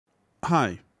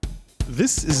Hi,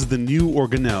 this is the new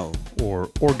Organelle, or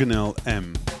Organelle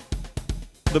M.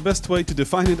 The best way to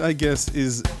define it, I guess,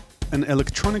 is an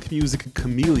electronic music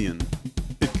chameleon.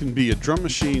 It can be a drum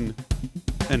machine,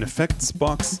 an effects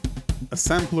box, a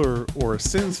sampler, or a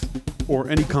synth, or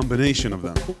any combination of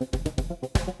them.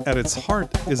 At its heart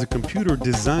is a computer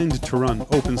designed to run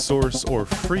open source or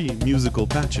free musical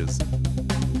patches.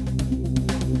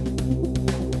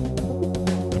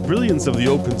 The brilliance of the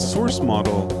open source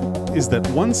model is that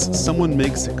once someone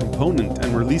makes a component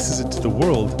and releases it to the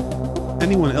world,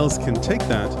 anyone else can take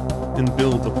that and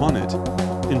build upon it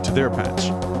into their patch.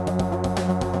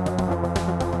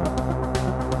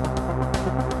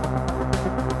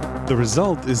 The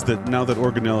result is that now that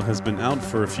Organelle has been out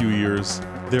for a few years,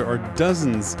 there are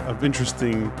dozens of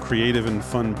interesting, creative and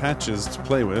fun patches to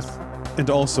play with, and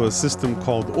also a system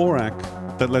called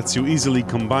Orac that lets you easily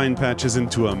combine patches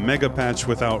into a mega patch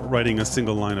without writing a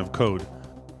single line of code.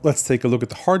 Let's take a look at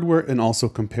the hardware and also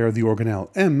compare the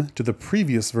Organelle M to the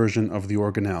previous version of the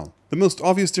Organelle. The most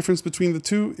obvious difference between the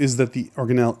two is that the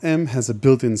Organelle M has a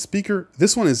built-in speaker.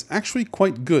 This one is actually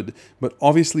quite good, but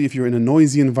obviously if you're in a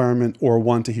noisy environment or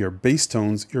want to hear bass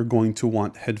tones, you're going to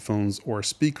want headphones or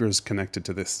speakers connected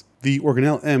to this. The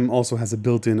Organelle M also has a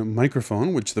built-in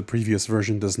microphone, which the previous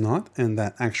version does not, and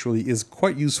that actually is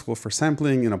quite useful for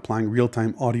sampling and applying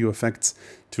real-time audio effects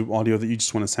to audio that you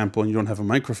just want to sample and you don't have a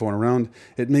microphone around.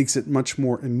 It makes it much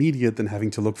more immediate than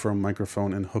having to look for a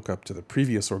microphone and hook up to the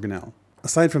previous Organelle.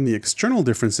 Aside from the external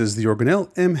differences, the Organelle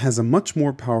M has a much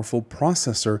more powerful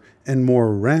processor and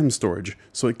more RAM storage,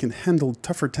 so it can handle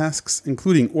tougher tasks,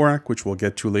 including Orac, which we'll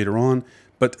get to later on.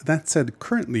 But that said,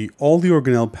 currently, all the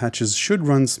Organelle patches should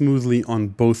run smoothly on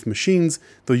both machines,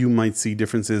 though you might see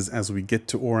differences as we get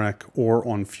to Orac or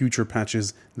on future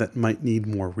patches that might need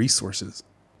more resources.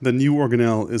 The new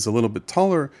Organelle is a little bit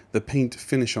taller. The paint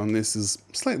finish on this is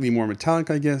slightly more metallic,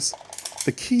 I guess.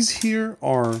 The keys here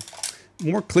are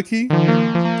more clicky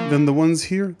than the ones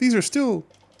here. These are still,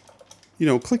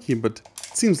 clicky, but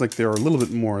it seems like they're a little bit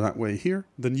more that way here.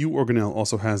 The new Organelle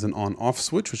also has an on-off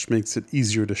switch, which makes it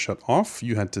easier to shut off.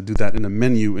 You had to do that in a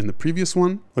menu in the previous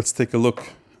one. Let's take a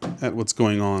look at what's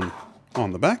going on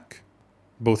the back.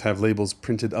 Both have labels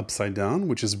printed upside down,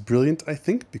 which is brilliant, I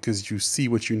think, because you see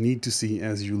what you need to see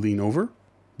as you lean over.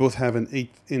 Both have an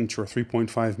 1/8" or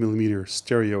 3.5mm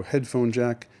stereo headphone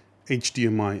jack,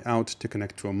 HDMI out to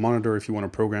connect to a monitor if you want to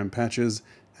program patches,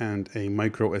 and a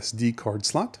micro SD card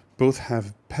slot. Both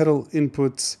have pedal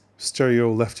inputs,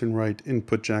 stereo left and right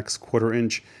input jacks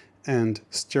 1/4", and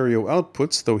stereo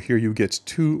outputs, though here you get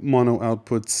 2 mono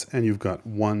outputs and you've got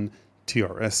 1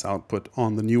 TRS output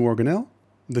on the new Organelle.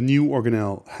 The new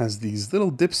Organelle has these little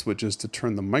dip switches to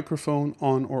turn the microphone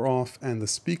on or off and the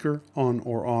speaker on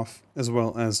or off, as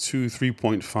well as 2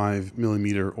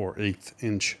 3.5mm or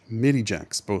 1/8" MIDI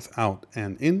jacks, both out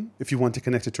and in. If you want to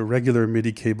connect it to regular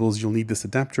MIDI cables, you'll need this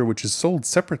adapter, which is sold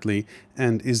separately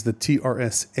and is the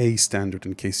TRS-A standard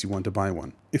in case you want to buy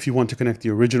one. If you want to connect the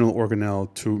original Organelle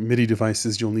to MIDI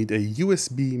devices, you'll need a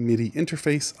USB MIDI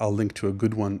interface. I'll link to a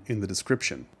good one in the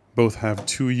description. Both have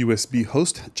 2 USB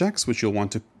host jacks, which you'll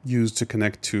want to use to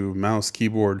connect to mouse,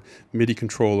 keyboard, MIDI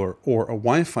controller, or a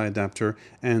Wi-Fi adapter,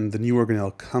 and the new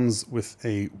Organelle comes with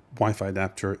a Wi-Fi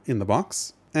adapter in the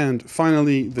box. And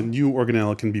finally, the new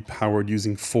Organelle can be powered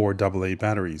using 4 AA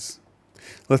batteries.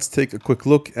 Let's take a quick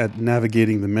look at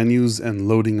navigating the menus and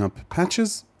loading up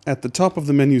patches. At the top of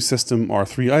the menu system are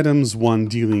 3 items, one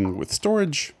dealing with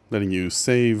storage, letting you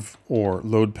save or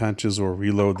load patches or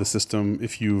reload the system.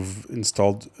 If you've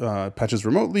installed patches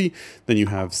remotely, then you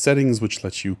have settings, which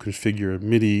lets you configure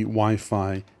MIDI,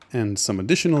 Wi-Fi, and some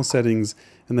additional settings.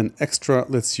 And then extra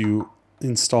lets you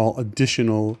install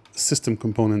additional system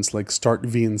components like Start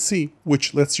VNC,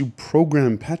 which lets you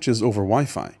program patches over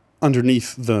Wi-Fi.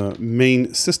 Underneath the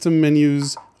main system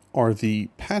menus are the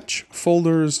patch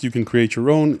folders. You can create your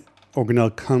own.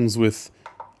 Organelle comes with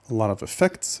a lot of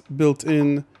effects built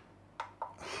in,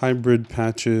 hybrid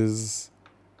patches,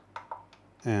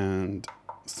 and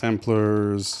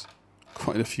samplers.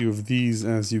 Quite a few of these,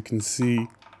 as you can see.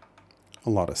 A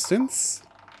lot of synths.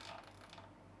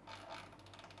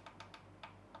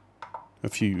 A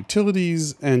few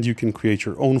utilities, and you can create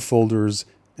your own folders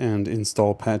and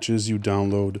install patches you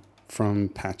download from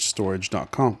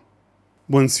patchstorage.com.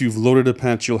 Once you've loaded a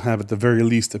patch, you'll have at the very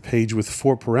least a page with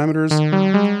 4 parameters that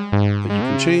you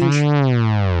can change.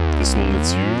 This one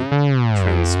lets you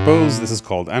transpose. This is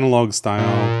called analog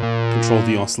style. Control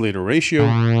the oscillator ratio.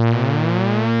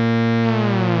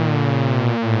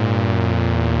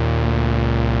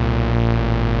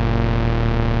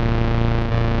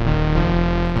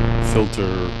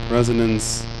 Filter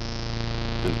resonance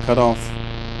and cutoff.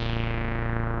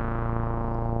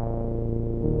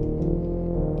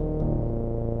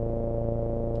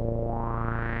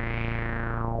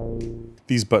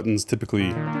 These buttons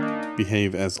typically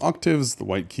behave as octaves, the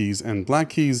white keys and black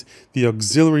keys. The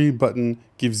auxiliary button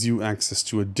gives you access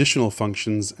to additional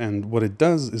functions, and what it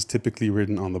does is typically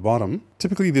written on the bottom.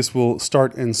 Typically this will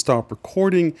start and stop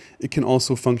recording. It can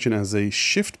also function as a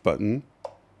shift button.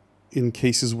 In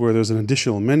cases where there's an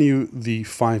additional menu, the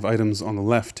 5 items on the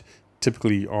left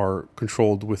typically are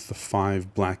controlled with the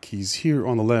 5 black keys here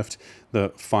on the left.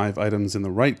 The 5 items in the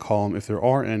right column, if there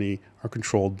are any, are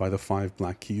controlled by the 5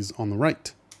 black keys on the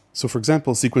right. So for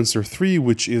example, sequencer 3,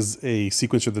 which is a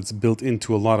sequencer that's built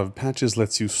into a lot of patches,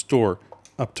 lets you store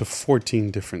up to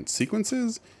 14 different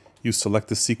sequences. You select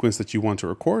the sequence that you want to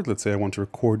record. Let's say I want to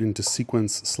record into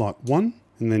sequence slot 1,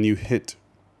 and then you hit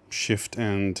shift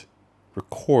and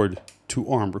record to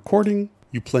ARM recording.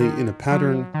 You play in a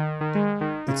pattern.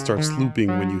 It starts looping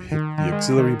when you hit the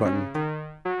auxiliary button.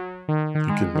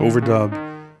 You can overdub,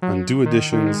 undo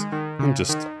additions, and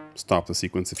just stop the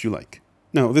sequence if you like.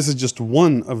 Now, this is just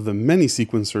one of the many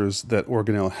sequencers that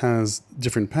Organelle has.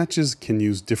 Different patches can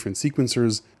use different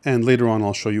sequencers, and later on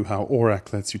I'll show you how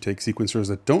Orac lets you take sequencers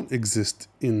that don't exist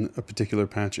in a particular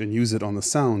patch and use it on the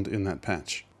sound in that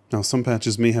patch. Now, some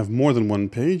patches may have more than one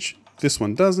page. This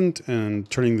one doesn't, and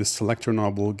turning this selector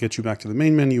knob will get you back to the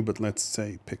main menu, but let's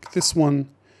say pick this one.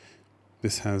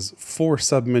 This has 4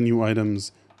 sub-menu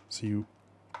items, so you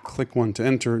click one to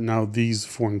enter. Now these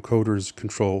 4 encoders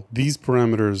control these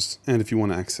parameters, and if you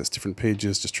want to access different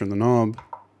pages, just turn the knob.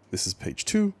 This is page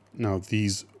 2. Now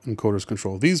these encoders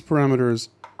control these parameters,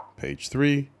 page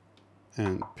 3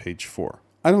 and page 4.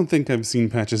 I don't think I've seen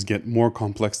patches get more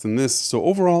complex than this, so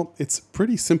overall it's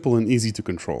pretty simple and easy to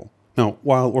control. Now,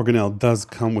 while Organelle does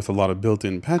come with a lot of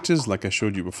built-in patches, like I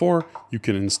showed you before, you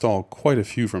can install quite a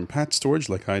few from patch storage,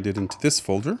 like I did into this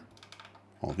folder.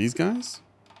 All these guys.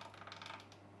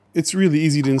 It's really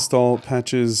easy to install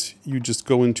patches. You just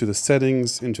go into the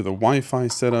settings, into the Wi-Fi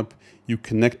setup. You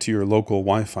connect to your local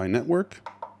Wi-Fi network.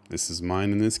 This is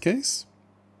mine in this case.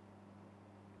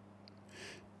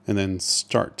 And then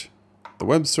start the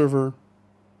web server.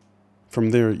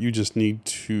 From there, you just need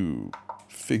to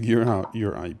figure out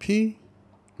your IP.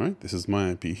 Right, this is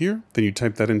my IP here. Then you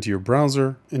type that into your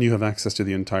browser, and you have access to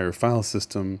the entire file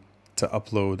system to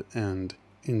upload and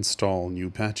install new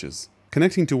patches.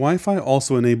 Connecting to Wi-Fi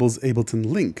also enables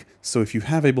Ableton Link, so if you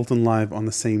have Ableton Live on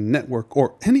the same network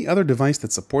or any other device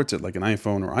that supports it, like an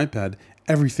iPhone or iPad,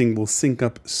 everything will sync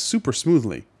up super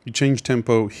smoothly. You change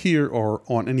tempo here or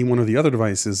on any one of the other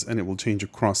devices, and it will change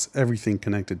across everything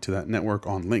connected to that network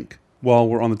on Link. While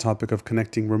we're on the topic of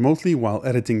connecting remotely, while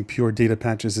editing pure data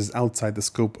patches is outside the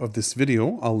scope of this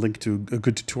video, I'll link to a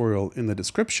good tutorial in the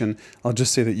description. I'll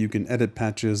just say that you can edit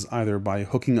patches either by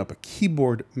hooking up a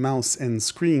keyboard, mouse, and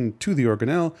screen to the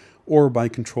Organelle, or by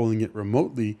controlling it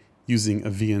remotely using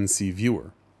a VNC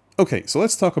viewer. Okay, so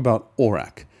let's talk about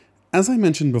Orac. As I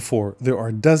mentioned before, there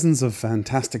are dozens of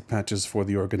fantastic patches for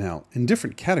the Organelle in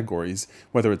different categories,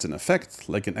 whether it's an effect,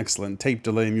 like an excellent tape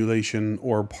delay emulation,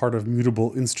 or part of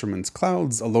Mutable Instruments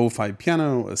clouds, a lo-fi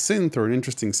piano, a synth, or an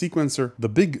interesting sequencer. The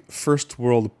big first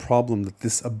world problem that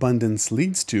this abundance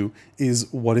leads to is,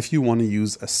 what if you want to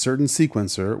use a certain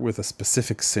sequencer with a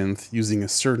specific synth using a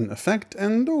certain effect,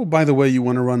 and oh, by the way, you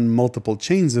want to run multiple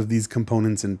chains of these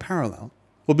components in parallel?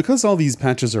 Well, because all these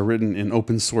patches are written in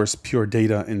open source pure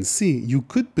data in C, you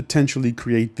could potentially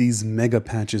create these mega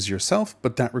patches yourself,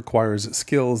 but that requires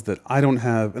skills that I don't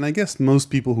have, and I guess most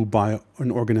people who buy an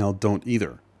Organelle don't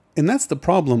either. And that's the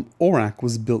problem Orac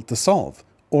was built to solve.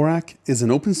 Orac is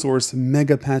an open source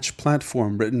mega patch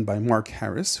platform written by Mark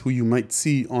Harris, who you might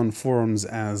see on forums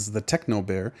as the Techno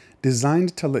Bear,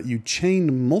 designed to let you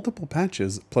chain multiple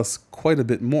patches plus quite a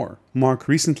bit more. Mark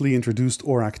recently introduced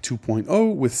Orac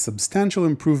 2.0 with substantial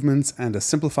improvements and a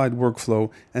simplified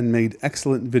workflow, and made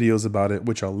excellent videos about it,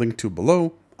 which I'll link to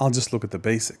below. I'll just look at the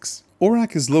basics.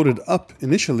 Orac is loaded up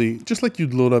initially just like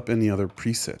you'd load up any other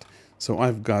preset. So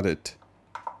I've got it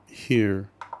here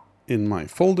in my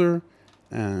folder.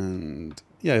 And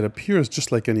yeah, it appears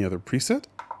just like any other preset.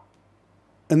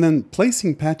 And then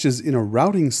placing patches in a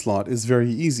routing slot is very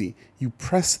easy. You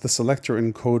press the selector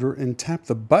encoder and tap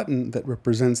the button that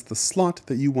represents the slot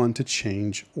that you want to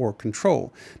change or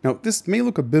control. Now, this may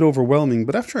look a bit overwhelming,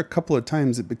 but after a couple of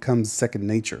times it becomes second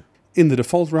nature. In the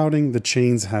default routing, the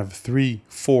chains have 3,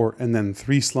 4, and then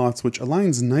 3 slots, which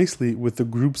aligns nicely with the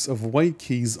groups of white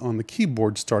keys on the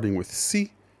keyboard starting with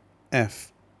C,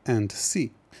 F, and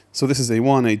C. So this is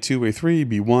A1, A2, A3,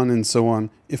 B1, and so on.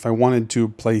 If I wanted to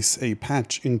place a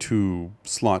patch into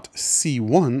slot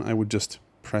C1, I would just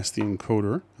press the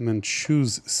encoder and then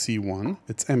choose C1.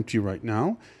 It's empty right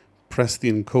now. Press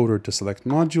the encoder to select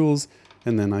modules,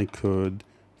 and then I could,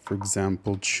 for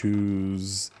example,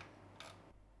 choose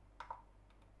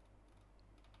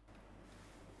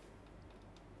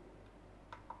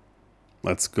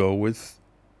Let's go with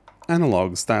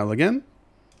analog style again.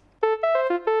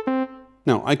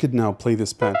 Now, I could now play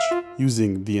this patch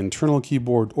using the internal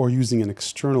keyboard or using an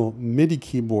external MIDI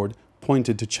keyboard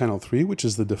pointed to channel 3, which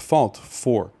is the default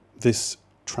for this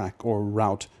track or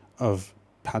route of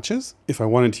patches. If I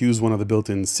wanted to use one of the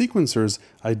built-in sequencers,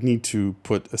 I'd need to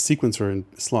put a sequencer in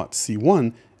slot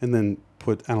C1 and then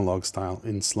put analog style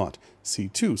in slot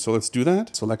C2. So let's do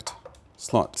that. Select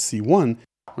slot C1,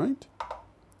 right?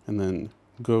 And then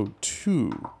go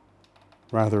to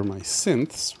my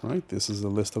synths, right? This is a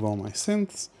list of all my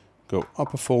synths. Go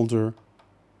up a folder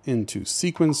into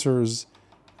sequencers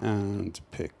and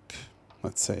pick,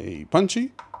 let's say,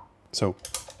 punchy. So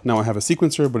now I have a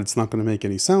sequencer, but it's not going to make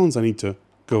any sounds. I need to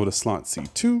go to slot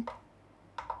C2,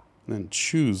 then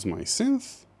choose my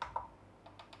synth,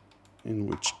 in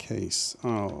which case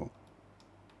I'll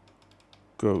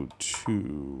go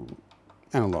to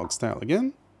analog style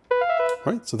again.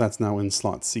 Right, so that's now in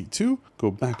slot C2. Go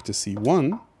back to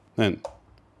C1, then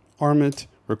arm it,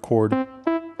 record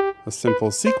a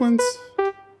simple sequence,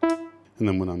 and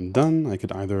then when I'm done, I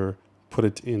could either put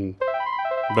it in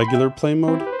regular play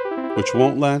mode, which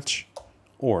won't latch,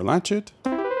 or latch it,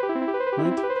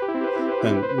 right?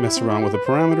 Then mess around with the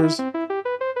parameters.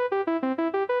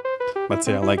 Let's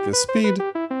say I like this speed.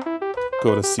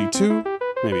 Go to C2,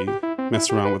 maybe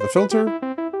mess around with the filter,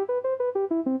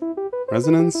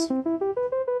 resonance.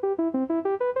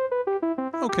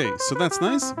 Okay, so that's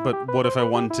nice, but what if I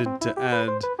wanted to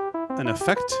add an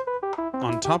effect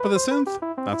on top of the synth?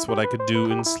 That's what I could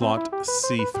do in slot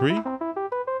C3.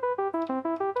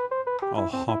 I'll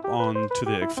hop on to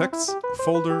the effects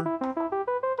folder,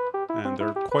 and there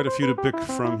are quite a few to pick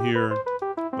from here.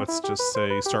 Let's just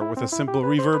say start with a simple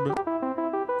reverb,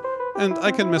 and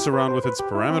I can mess around with its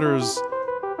parameters.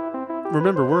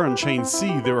 Remember, we're on chain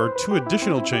C. There are 2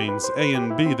 additional chains, A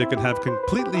and B, that can have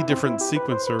completely different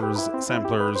sequencers,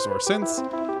 samplers, or synths.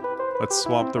 Let's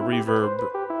swap the reverb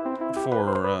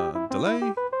for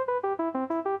delay.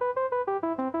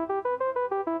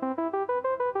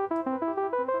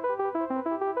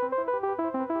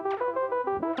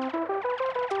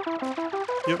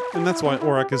 Yep, and that's why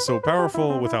Orac is so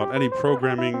powerful. Without any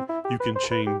programming, you can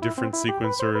chain different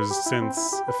sequencers,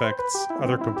 synths, effects,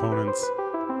 other components,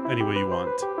 any way you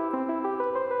want.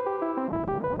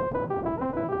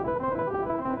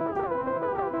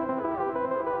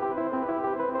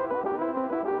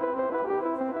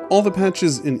 All the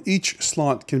patches in each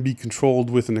slot can be controlled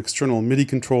with an external MIDI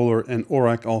controller, and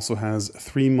Orac also has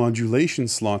 3 modulation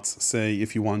slots, say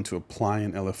if you want to apply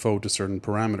an LFO to certain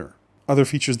parameter. Other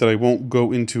features that I won't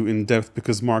go into in depth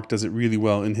because Mark does it really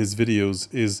well in his videos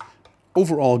is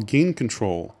overall gain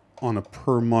control on a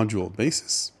per module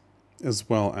basis, as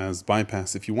well as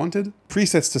bypass if you wanted,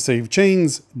 presets to save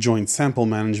chains, joint sample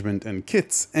management and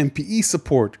kits, MPE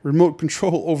support, remote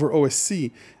control over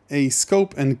OSC, a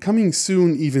scope, and coming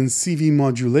soon even CV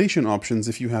modulation options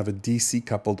if you have a DC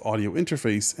coupled audio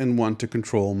interface and want to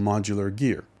control modular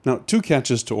gear. Now, 2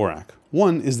 catches to Orac.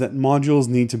 One is that modules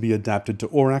need to be adapted to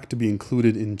Orac to be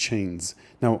included in chains.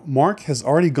 Now, Mark has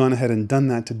already gone ahead and done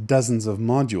that to dozens of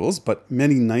modules, but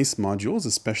many nice modules,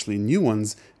 especially new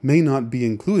ones, may not be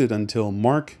included until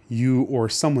Mark, you, or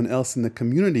someone else in the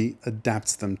community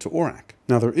adapts them to Orac.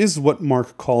 Now, there is what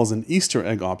Mark calls an Easter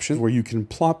egg option, where you can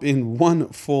plop in one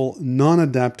full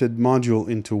non-adapted module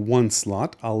into one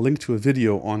slot. I'll link to a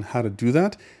video on how to do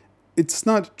that. It's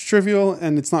not trivial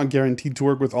and it's not guaranteed to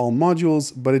work with all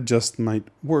modules, but it just might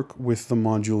work with the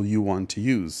module you want to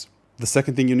use. The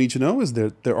second thing you need to know is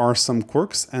that there are some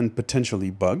quirks and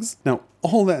potentially bugs. Now,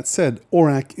 all that said,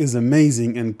 Orac is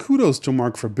amazing and kudos to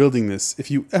Mark for building this. If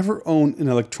you ever own an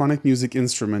electronic music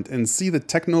instrument and see the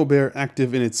Techno Bear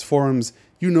active in its forums,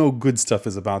 you know good stuff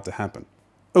is about to happen.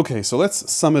 Okay, so let's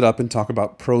sum it up and talk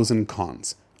about pros and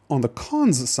cons. On the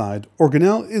cons side,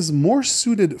 Organelle is more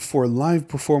suited for live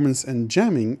performance and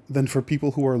jamming than for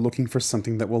people who are looking for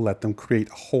something that will let them create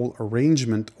a whole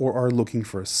arrangement or are looking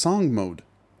for a song mode.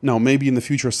 Now, maybe in the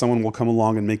future someone will come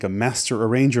along and make a master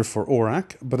arranger for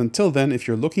Orac, but until then, if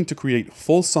you're looking to create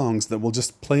full songs that will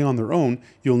just play on their own,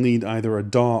 you'll need either a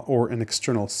DAW or an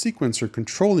external sequencer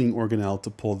controlling Organelle to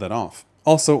pull that off.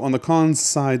 Also, on the cons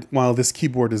side, while this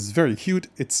keyboard is very cute,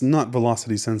 it's not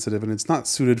velocity sensitive and it's not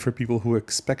suited for people who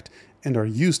expect and are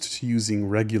used to using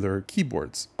regular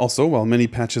keyboards. Also, while many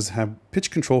patches have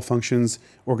pitch control functions,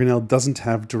 Organelle doesn't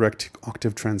have direct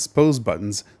octave transpose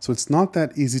buttons, so it's not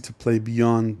that easy to play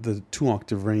beyond the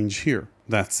 2-octave range here.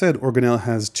 That said, Organelle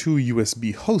has two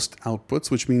USB host outputs,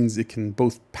 which means it can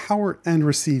both power and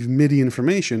receive MIDI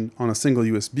information on a single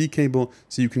USB cable,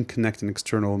 so you can connect an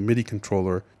external MIDI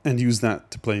controller and use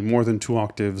that to play more than 2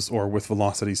 octaves or with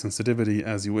velocity sensitivity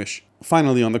as you wish.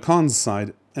 Finally, on the cons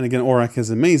side, and again, Orac is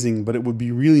amazing, but it would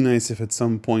be really nice if at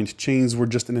some point chains were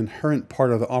just an inherent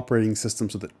part of the operating system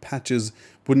so that patches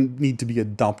wouldn't need to be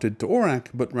adopted to Orac,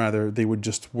 but rather they would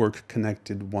just work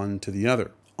connected one to the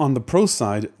other. On the pro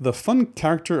side, the fun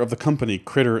character of the company,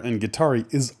 Critter and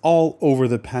Guitari, is all over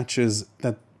the patches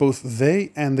that both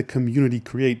they and the community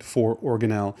create for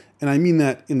Organelle, and I mean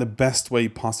that in the best way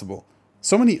possible.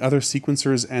 So many other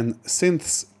sequencers and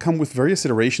synths come with various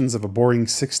iterations of a boring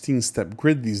 16-step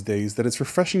grid these days that it's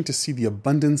refreshing to see the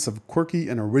abundance of quirky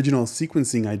and original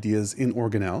sequencing ideas in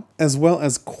Organelle, as well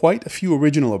as quite a few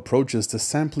original approaches to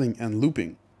sampling and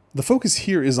looping. The focus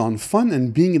here is on fun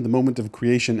and being in the moment of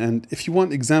creation, and if you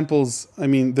want examples, I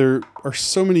mean, there are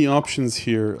so many options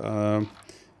here.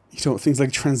 Things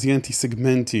like transienti,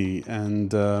 segmenti,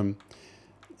 and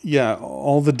yeah,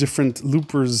 all the different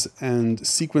loopers and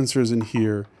sequencers in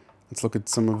here. Let's look at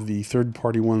some of the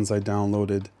third-party ones I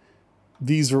downloaded.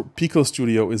 Pico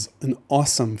Studio is an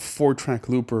awesome 4-track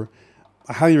looper.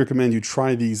 I highly recommend you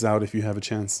try these out if you have a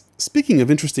chance. Speaking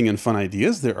of interesting and fun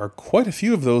ideas, there are quite a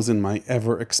few of those in my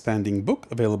ever-expanding book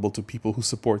available to people who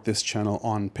support this channel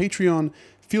on Patreon.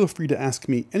 Feel free to ask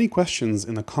me any questions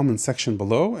in the comment section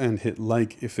below and hit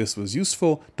like if this was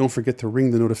useful. Don't forget to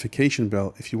ring the notification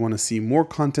bell if you want to see more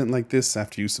content like this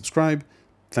after you subscribe.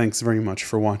 Thanks very much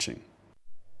for watching.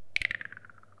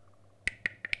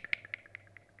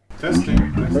 Testing.